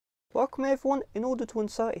Welcome everyone. In order to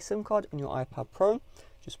insert a SIM card in your iPad Pro,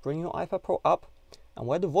 just bring your iPad Pro up, and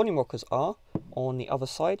where the volume rockers are, on the other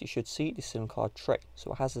side you should see the SIM card tray.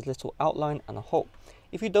 So it has this little outline and a hole.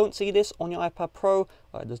 If you don't see this on your iPad Pro,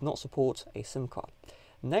 it does not support a SIM card.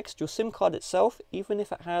 Next, your SIM card itself, even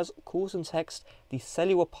if it has calls and text, the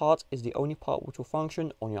cellular part is the only part which will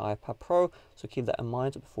function on your iPad Pro, so keep that in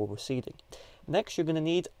mind before proceeding. Next, you're going to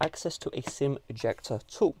need access to a SIM ejector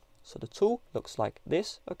tool. So the tool looks like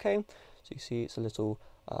this, okay? So you see it's a little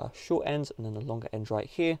short end and then a longer end right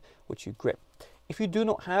here, which you grip. If you do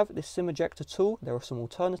not have this SIM ejector tool, there are some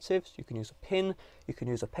alternatives. You can use a pin, you can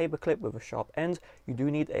use a paper clip with a sharp end. You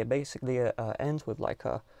do need basically a end with like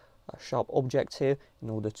a sharp object here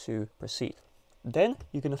in order to proceed. Then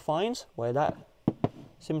you're going to find where that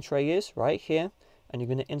SIM tray is, right here, and you're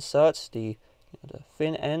going to insert the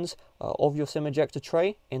thin ends of your SIM ejector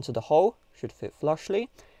tray into the hole. Should fit flushly.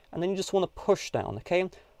 And then you just want to push down, okay?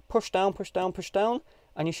 Push down, push down, push down,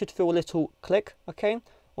 and you should feel a little click, okay?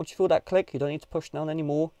 Once you feel that click, you don't need to push down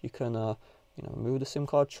anymore. You can, remove the SIM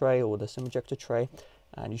card tray or the SIM ejector tray,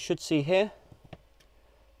 and you should see here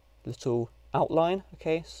little outline,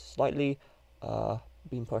 okay, slightly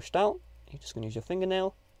being pushed out. You're just going to use your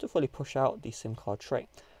fingernail to fully push out the SIM card tray.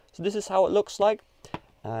 So this is how it looks like,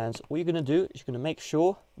 and what you're going to do is you're going to make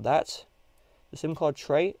sure that the SIM card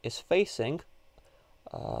tray is facing.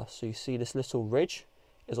 So you see this little ridge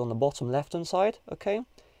is on the bottom left hand side, okay?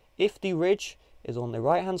 If the ridge is on the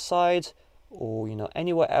right hand side or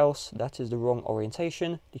anywhere else, that is the wrong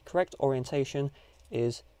orientation. The correct orientation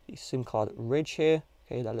is the SIM card ridge here,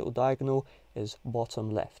 okay? That little diagonal is bottom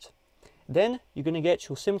left. Then you're going to get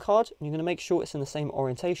your SIM card and you're going to make sure it's in the same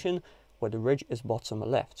orientation where the ridge is bottom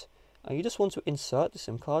left. And you just want to insert the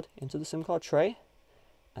SIM card into the SIM card tray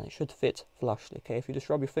and it should fit flushly, okay? If you just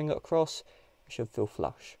rub your finger across, should feel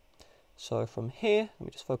flush. So from here, let me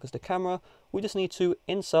just focus the camera, we just need to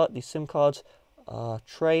insert the SIM card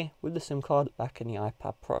tray with the SIM card back in the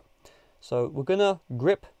iPad Pro. So we're gonna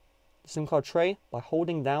grip the SIM card tray by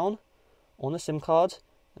holding down on the SIM card,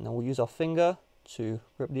 and then we'll use our finger to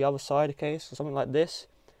grip the other side, okay? So something like this.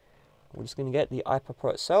 We're just gonna get the iPad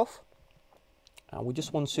Pro itself, and we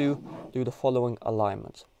just want to do the following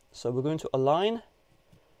alignment. So we're going to align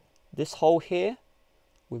this hole here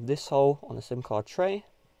with this hole on the SIM card tray.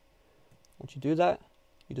 Once you do that,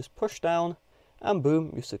 you just push down and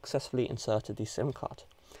boom, you successfully inserted the SIM card.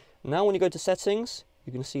 Now when you go to settings,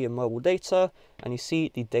 you can see your mobile data and you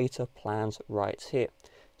see the data plans right here.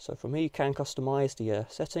 So from here you can customize the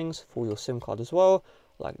settings for your SIM card as well,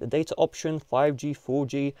 like the data option, 5G,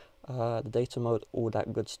 4G, the data mode, all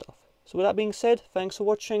that good stuff. So with that being said, thanks for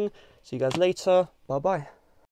watching. See you guys later. Bye bye.